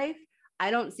with their life.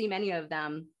 I don't see many of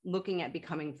them looking at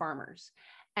becoming farmers.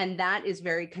 And that is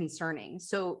very concerning.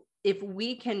 So if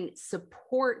we can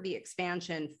support the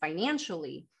expansion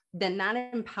financially, then that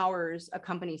empowers a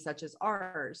company such as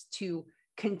ours to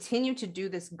continue to do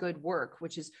this good work,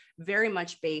 which is very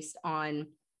much based on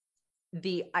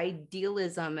the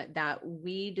idealism that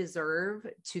we deserve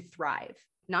to thrive,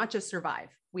 not just survive.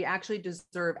 We actually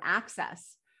deserve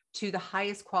access to the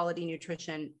highest quality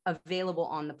nutrition available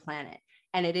on the planet.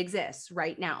 And it exists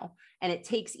right now. And it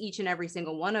takes each and every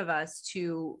single one of us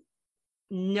to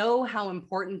know how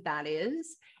important that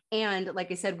is. And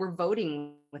like I said, we're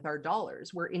voting with our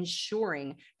dollars. We're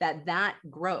ensuring that that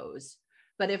grows.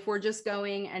 But if we're just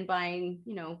going and buying,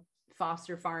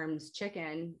 Foster Farms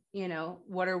chicken,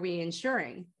 what are we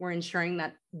ensuring? We're ensuring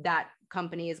that that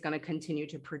company is going to continue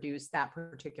to produce that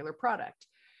particular product.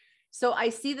 So I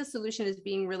see the solution as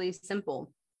being really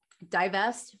simple.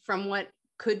 Divest from what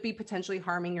could be potentially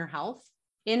harming your health,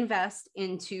 invest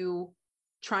into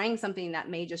trying something that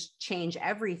may just change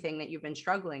everything that you've been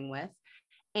struggling with,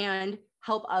 and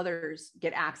help others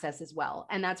get access as well.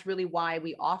 And that's really why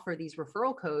we offer these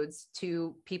referral codes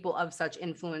to people of such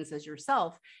influence as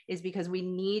yourself, is because we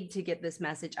need to get this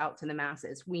message out to the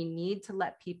masses. We need to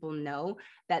let people know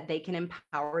that they can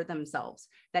empower themselves,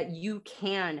 that you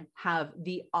can have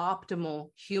the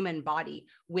optimal human body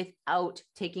without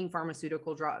taking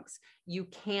pharmaceutical drugs. You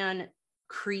can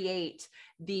create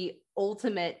the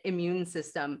ultimate immune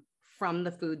system from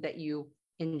the food that you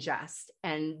ingest.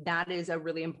 And that is a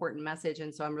really important message.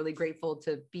 And so I'm really grateful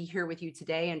to be here with you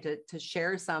today and to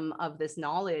share some of this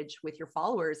knowledge with your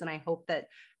followers. And I hope that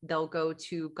they'll go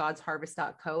to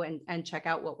godsharvest.co and check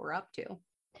out what we're up to.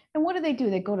 And what do?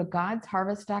 They go to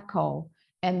godsharvest.co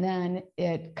and then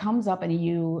it comes up and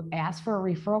you ask for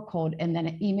a referral code and then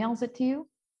it emails it to you?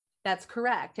 That's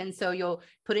correct. And so you'll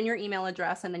put in your email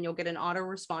address and then you'll get an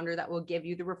autoresponder that will give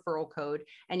you the referral code,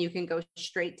 and you can go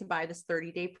straight to buy this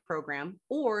 30-day program,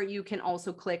 or you can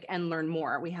also click and learn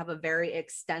more. We have a very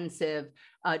extensive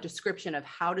description of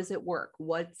how does it work,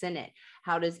 what's in it,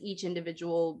 how does each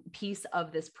individual piece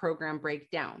of this program break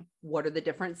down, what are the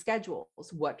different schedules,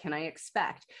 what can I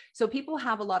expect. So people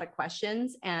have a lot of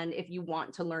questions, and if you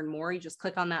want to learn more, you just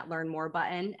click on that learn more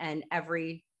button, and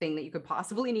everything that you could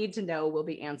possibly need to know will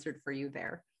be answered for you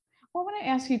there. Well, I want to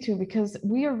ask you too, because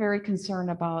we are very concerned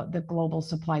about the global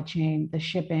supply chain, the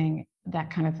shipping,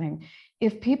 that kind of thing.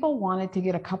 If people wanted to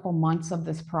get a couple months of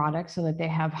this product so that they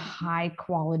have high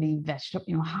quality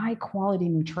vegetable, high quality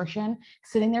nutrition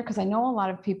sitting there, because I know a lot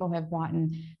of people have bought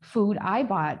food. I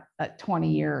bought a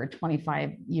 20-year or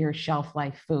 25-year shelf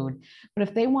life food. But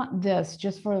if they want this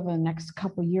just for the next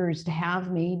couple years to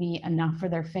have maybe enough for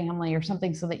their family or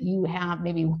something, so that you have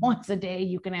maybe once a day,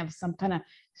 you can have some kind of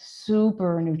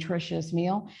super nutritious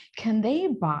meal, can they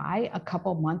buy a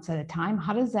couple months at a time?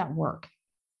 How does that work?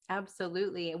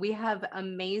 Absolutely. We have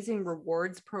amazing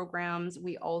rewards programs.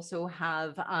 We also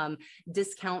have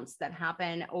discounts that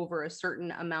happen over a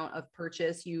certain amount of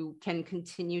purchase. You can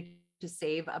continue to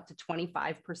save up to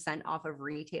 25% off of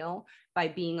retail by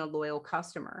being a loyal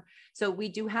customer. So we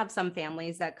do have some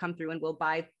families that come through and will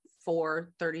buy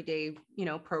 4 30-day,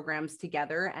 programs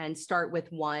together, and start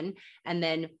with one and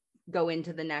then go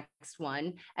into the next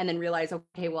one, and then realize,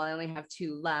 okay, well, I only have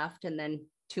 2 left. And then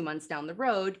 2 months down the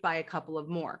road, buy a couple of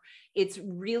more. It's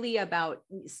really about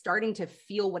starting to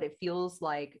feel what it feels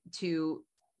like to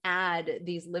add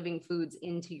these living foods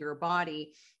into your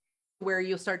body, where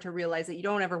you'll start to realize that you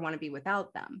don't ever want to be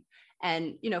without them.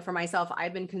 And, for myself,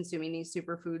 I've been consuming these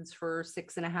superfoods for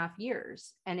 6.5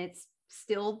 years, and it's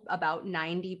still about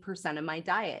 90% of my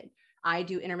diet. I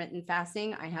do intermittent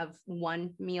fasting. I have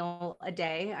 1 meal a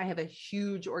day. I have a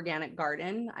huge organic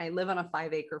garden. I live on a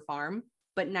 5-acre farm,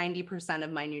 but 90%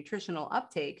 of my nutritional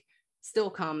uptake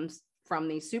still comes from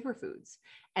these superfoods.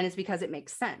 And it's because it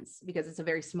makes sense, because it's a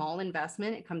very small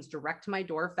investment. It comes direct to my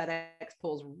door. FedEx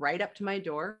pulls right up to my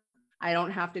door. I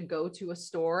don't have to go to a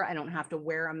store. I don't have to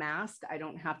wear a mask. I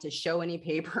don't have to show any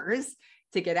papers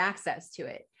to get access to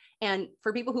it. And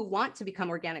for people who want to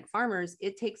become organic farmers,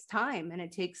 it takes time and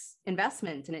it takes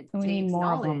investment and it takes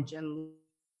knowledge. And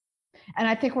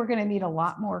I think we're going to need a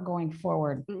lot more going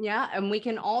forward. Yeah. And we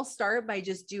can all start by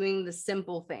just doing the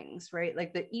simple things, right?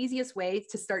 Like the easiest way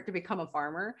to start to become a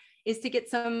farmer is to get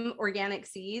some organic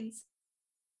seeds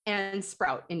and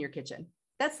sprout in your kitchen.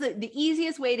 That's the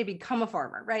easiest way to become a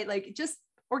farmer, right? Like just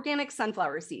organic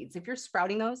sunflower seeds. If you're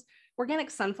sprouting those,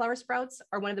 organic sunflower sprouts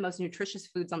are one of the most nutritious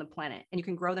foods on the planet, and you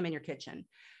can grow them in your kitchen.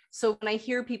 So when I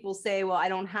hear people say, well, I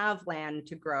don't have land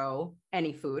to grow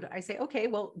any food, I say, okay,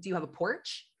 well, do you have a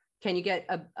porch? Can you get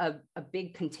a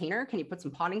big container? Can you put some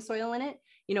potting soil in it?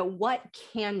 What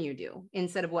can you do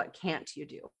instead of what can't you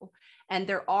do? And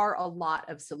there are a lot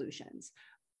of solutions.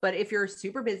 But if you're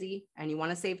super busy and you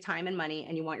want to save time and money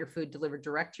and you want your food delivered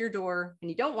direct to your door and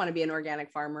you don't want to be an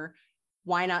organic farmer,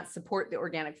 why not support the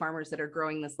organic farmers that are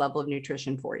growing this level of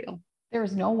nutrition for you?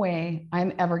 There's no way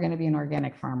I'm ever going to be an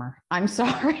organic farmer. I'm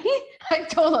sorry. I've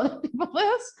told other people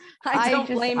this. I don't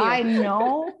blame you. I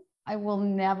know I will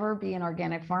never be an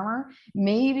organic farmer.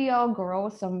 Maybe I'll grow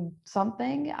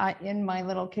something in my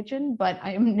little kitchen, but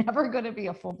I am never going to be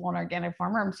a full-blown organic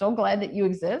farmer. I'm so glad that you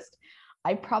exist.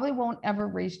 I probably won't ever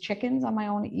raise chickens on my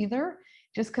own either,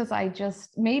 just because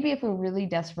maybe if we're really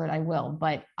desperate, I will,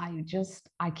 but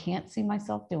I can't see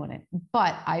myself doing it.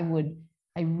 But I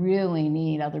really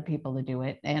need other people to do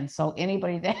it. And so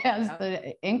anybody that has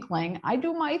the inkling, I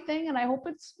do my thing and I hope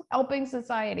it's helping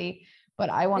society, but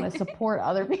I want to support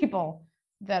other people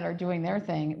that are doing their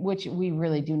thing, which we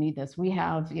really do need this. We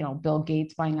have, Bill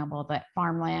Gates buying up all that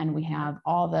farmland. We have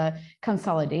all the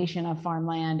consolidation of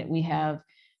farmland. We have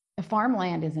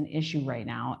farmland is an issue right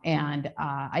now. And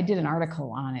I did an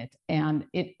article on it, and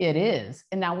it is.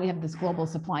 And now we have this global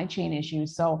supply chain issue.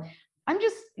 So I'm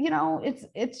just,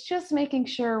 it's just making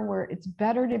sure it's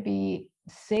better to be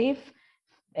safe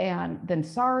than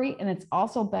sorry. And it's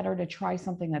also better to try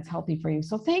something that's healthy for you.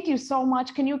 So thank you so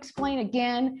much. Can you explain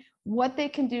again what they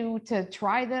can do to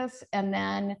try this? And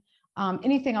then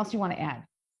anything else you want to add?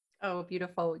 Oh,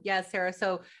 beautiful. Yes, Sarah.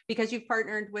 So because you've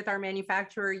partnered with our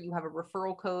manufacturer, you have a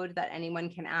referral code that anyone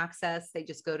can access. They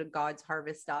just go to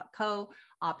godsharvest.co,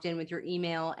 opt in with your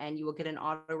email, and you will get an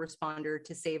autoresponder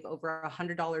to save over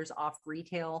 $100 off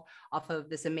retail off of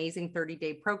this amazing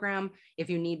 30-day program. If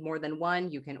you need more than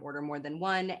one, you can order more than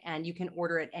one, and you can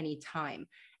order at any time.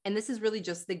 And this is really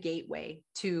just the gateway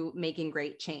to making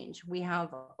great change. We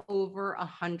have over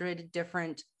 100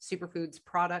 different superfoods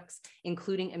products,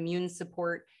 including immune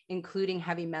support, including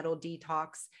heavy metal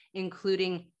detox,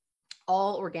 including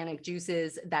all organic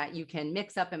juices that you can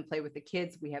mix up and play with the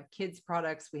kids. We have kids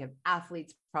products, we have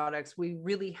athletes products. We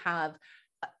really have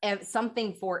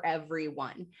something for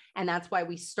everyone. And that's why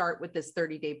we start with this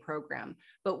 30-day program.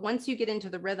 But once you get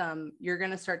into the rhythm, you're going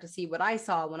to start to see what I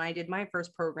saw when I did my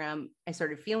first program. I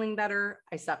started feeling better.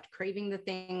 I stopped craving the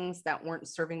things that weren't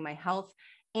serving my health.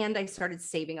 And I started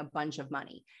saving a bunch of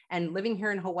money. And living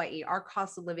here in Hawaii, our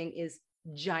cost of living is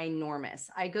ginormous.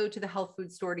 I go to the health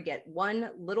food store to get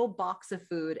one little box of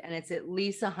food, and it's at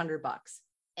least $100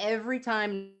 every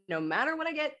time. No matter what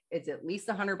I get, it's at least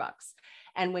 $100.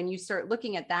 And when you start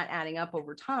looking at that adding up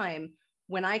over time,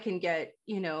 when I can get,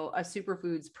 a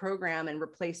superfoods program and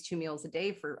replace 2 meals a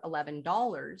day for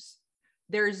 $11,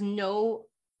 there's no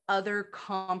other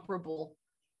comparable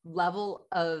level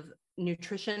of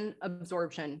nutrition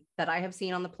absorption that I have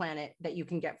seen on the planet that you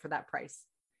can get for that price,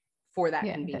 for that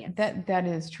convenience. That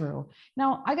is true.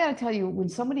 Now, I got to tell you, when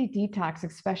somebody detox,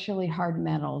 especially hard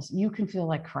metals, you can feel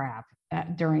like crap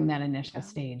during that initial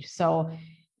stage. So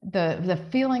the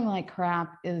feeling like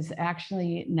crap is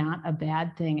actually not a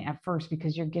bad thing at first,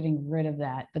 because you're getting rid of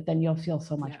that, but then you'll feel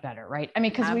so much better, right? I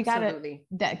mean, because we got it,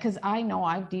 because I know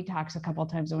I've detoxed a couple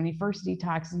of times. And when you first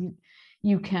detox,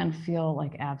 you can feel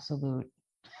like absolute.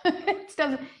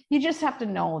 You just have to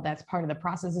know that's part of the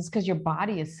process. It's because your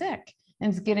body is sick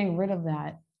and it's getting rid of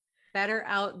that. Better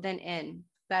out than in.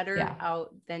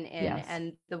 Out than in. Yes.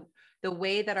 And the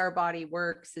way that our body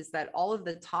works is that all of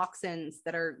the toxins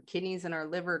that our kidneys and our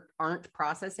liver aren't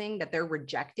processing, that they're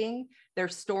rejecting, they're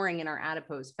storing in our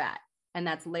adipose fat. And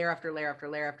that's layer after layer after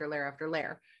layer after layer after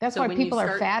layer. That's why people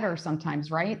are fatter sometimes,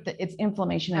 right? It's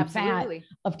inflammation and fat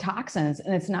of toxins.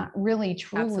 And it's not really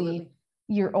truly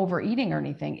you're overeating or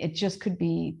anything. It just could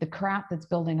be the crap that's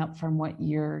building up from what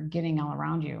you're getting all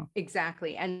around you.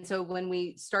 Exactly. And so when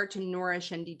we start to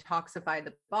nourish and detoxify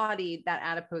the body, that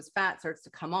adipose fat starts to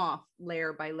come off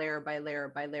layer by layer by layer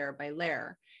by layer by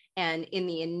layer. And in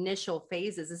the initial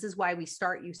phases, this is why we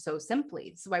start you so simply.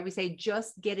 This is why we say,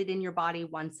 just get it in your body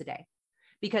once a day,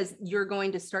 because you're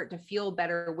going to start to feel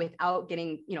better without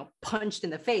getting, punched in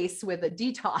the face with a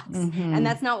detox. Mm-hmm. And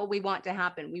that's not what we want to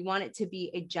happen. We want it to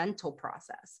be a gentle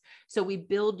process. So we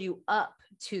build you up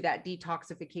to that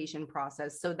detoxification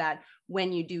process so that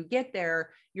when you do get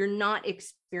there, you're not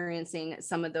experiencing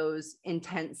some of those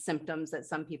intense symptoms that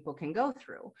some people can go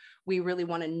through. We really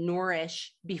want to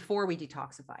nourish before we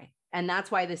detoxify. And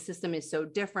that's why this system is so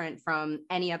different from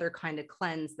any other kind of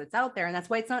cleanse that's out there. And that's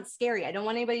why it's not scary. I don't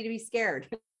want anybody to be scared.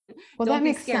 Well, that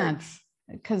makes sense,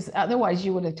 because otherwise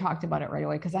you would have talked about it right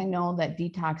away. Because I know that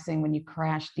detoxing, when you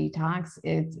crash detox,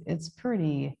 it's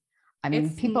pretty, I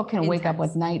mean, people can wake up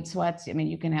with night sweats. I mean,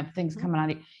 you can have things coming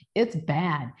out of you. It's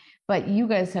bad, but you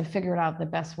guys have figured out the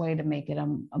best way to make it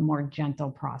a more gentle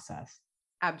process.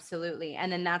 Absolutely.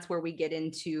 And then that's where we get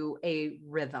into a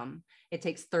rhythm. It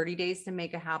takes 30 days to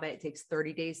make a habit. It takes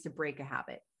 30 days to break a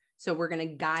habit. So we're going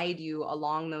to guide you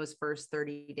along those first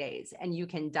 30 days, and you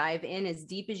can dive in as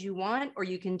deep as you want, or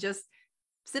you can just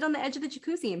sit on the edge of the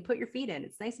jacuzzi and put your feet in.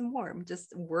 It's nice and warm.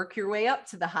 Just work your way up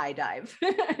to the high dive.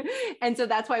 And so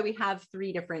that's why we have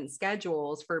 3 different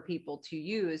schedules for people to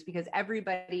use, because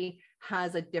everybody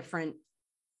has a different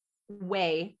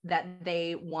way that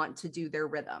they want to do their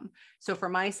rhythm. So for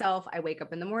myself, I wake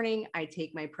up in the morning, I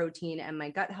take my protein and my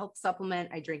gut health supplement,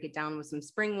 I drink it down with some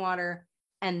spring water,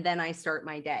 and then I start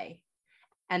my day.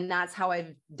 And that's how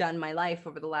I've done my life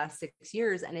over the last 6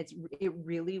 years. And it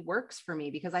really works for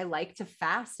me, because I like to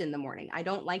fast in the morning. I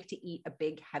don't like to eat a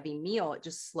big, heavy meal. It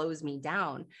just slows me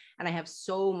down. And I have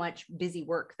so much busy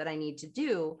work that I need to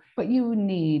do. But you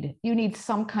need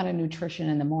some kind of nutrition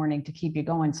in the morning to keep you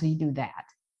going. So you do that.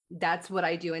 That's what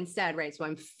I do instead, right? So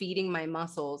I'm feeding my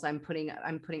muscles. I'm putting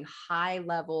high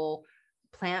level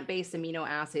plant-based amino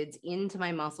acids into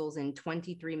my muscles in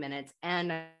 23 minutes,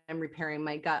 and I'm repairing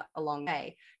my gut along the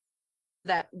way.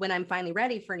 That when I'm finally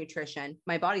ready for nutrition,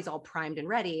 my body's all primed and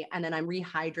ready. And then I'm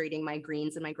rehydrating my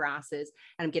greens and my grasses,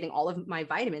 and I'm getting all of my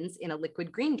vitamins in a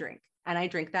liquid green drink. And I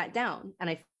drink that down, and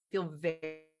I feel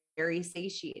very, very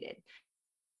satiated.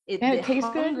 It tastes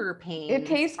good. Hunger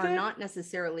pains are not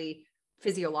necessarily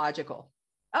physiological.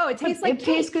 Oh, it tastes like cake.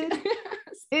 Tastes good.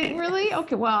 It really?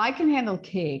 Okay. Well, I can handle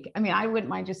cake. I mean, I wouldn't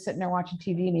mind just sitting there watching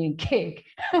TV and eating cake,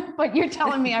 but you're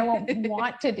telling me I won't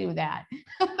want to do that.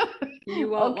 You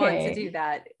won't want to do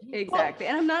that. Exactly.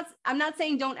 Well, and I'm not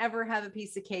saying don't ever have a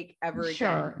piece of cake ever again.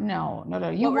 Sure. No.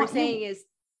 What we're saying is,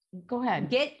 go ahead.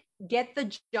 get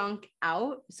the junk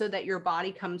out so that your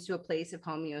body comes to a place of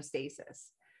homeostasis.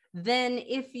 Then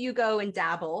if you go and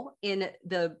dabble in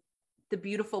the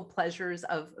beautiful pleasures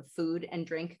of food and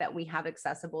drink that we have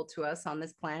accessible to us on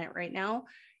this planet right now,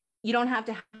 you don't have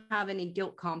to have any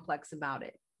guilt complex about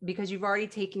it, because you've already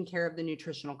taken care of the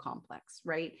nutritional complex,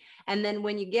 right? And then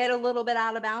when you get a little bit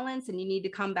out of balance and you need to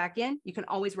come back in, you can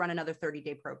always run another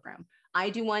 30-day program. I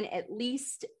do one at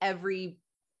least every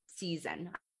season.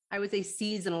 I would say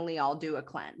seasonally, I'll do a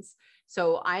cleanse.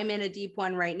 So I'm in a deep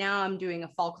one right now. I'm doing a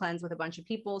fall cleanse with a bunch of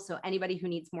people. So anybody who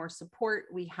needs more support,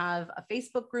 we have a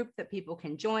Facebook group that people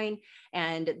can join.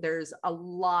 And there's a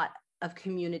lot of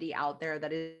community out there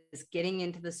that is getting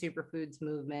into the superfoods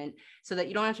movement so that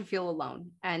you don't have to feel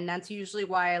alone. And that's usually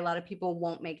why a lot of people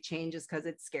won't make changes, because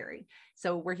it's scary.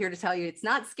 So we're here to tell you it's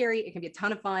not scary. It can be a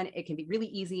ton of fun. It can be really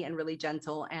easy and really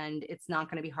gentle. And it's not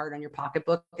going to be hard on your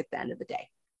pocketbook at the end of the day.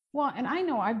 Well, and I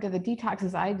know I've done the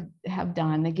detoxes I have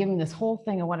done. They give me this whole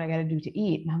thing of what I got to do to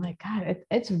eat. And I'm like, God,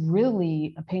 it's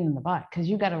really a pain in the butt, because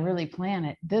you got to really plan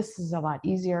it. This is a lot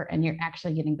easier, and you're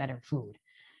actually getting better food,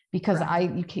 because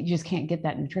you just can't get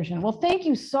that nutrition. Well, thank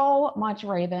you so much,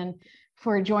 Raven,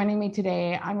 for joining me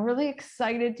today. I'm really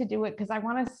excited to do it, because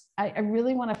I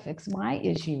really want to fix my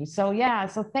issues. So yeah,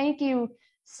 so thank you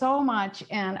so much.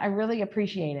 And I really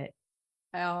appreciate it.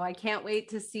 Oh, I can't wait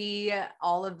to see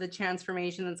all of the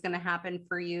transformation that's going to happen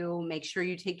for you. Make sure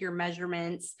you take your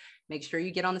measurements, make sure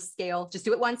you get on the scale. Just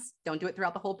do it once. Don't do it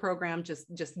throughout the whole program.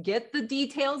 Just get the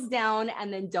details down,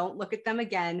 and then don't look at them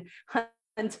again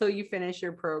until you finish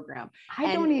your program.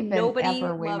 I don't even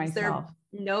ever weigh myself.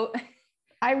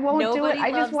 I won't do it.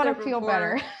 I just want to feel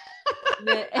better.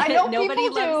 I know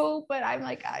people do, but I'm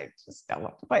like, I just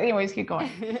don't. But anyways, keep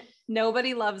going.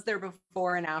 Nobody loves their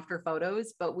before and after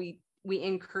photos, but we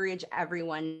encourage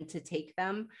everyone to take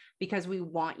them, because we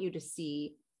want you to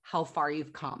see how far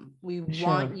you've come. We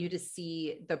want you to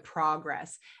see the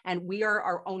progress, and we are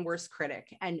our own worst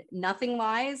critic, and nothing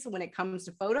lies when it comes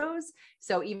to photos.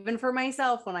 So even for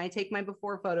myself, when I take my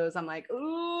before photos, I'm like,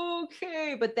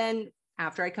 okay. But then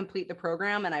after I complete the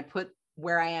program and I put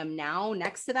where I am now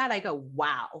next to that, I go,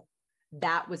 wow,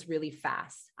 that was really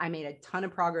fast. I made a ton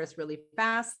of progress really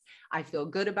fast. I feel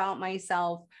good about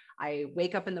myself. I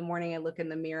wake up in the morning, I look in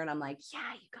the mirror, and I'm like,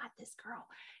 yeah, you got this, girl.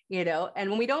 You know, and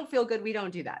when we don't feel good, we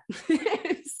don't do that.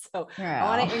 So I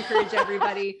want to encourage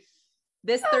everybody.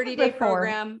 This 30-day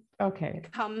program,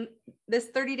 this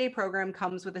 30-day program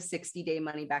comes with a 60-day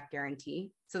money back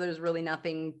guarantee. So there's really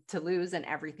nothing to lose and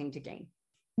everything to gain.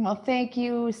 Well, thank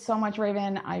you so much,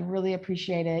 Raven. I really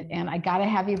appreciate it. And I got to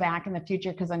have you back in the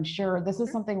future, because I'm sure this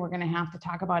is something we're going to have to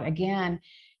talk about again,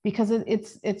 because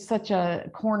it's such a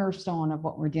cornerstone of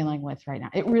what we're dealing with right now.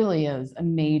 It really is a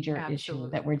major issue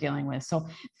that we're dealing with. So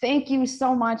thank you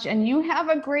so much. And you have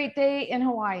a great day in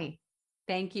Hawaii.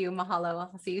 Thank you. Mahalo.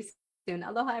 I'll see you soon.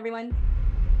 Aloha, everyone.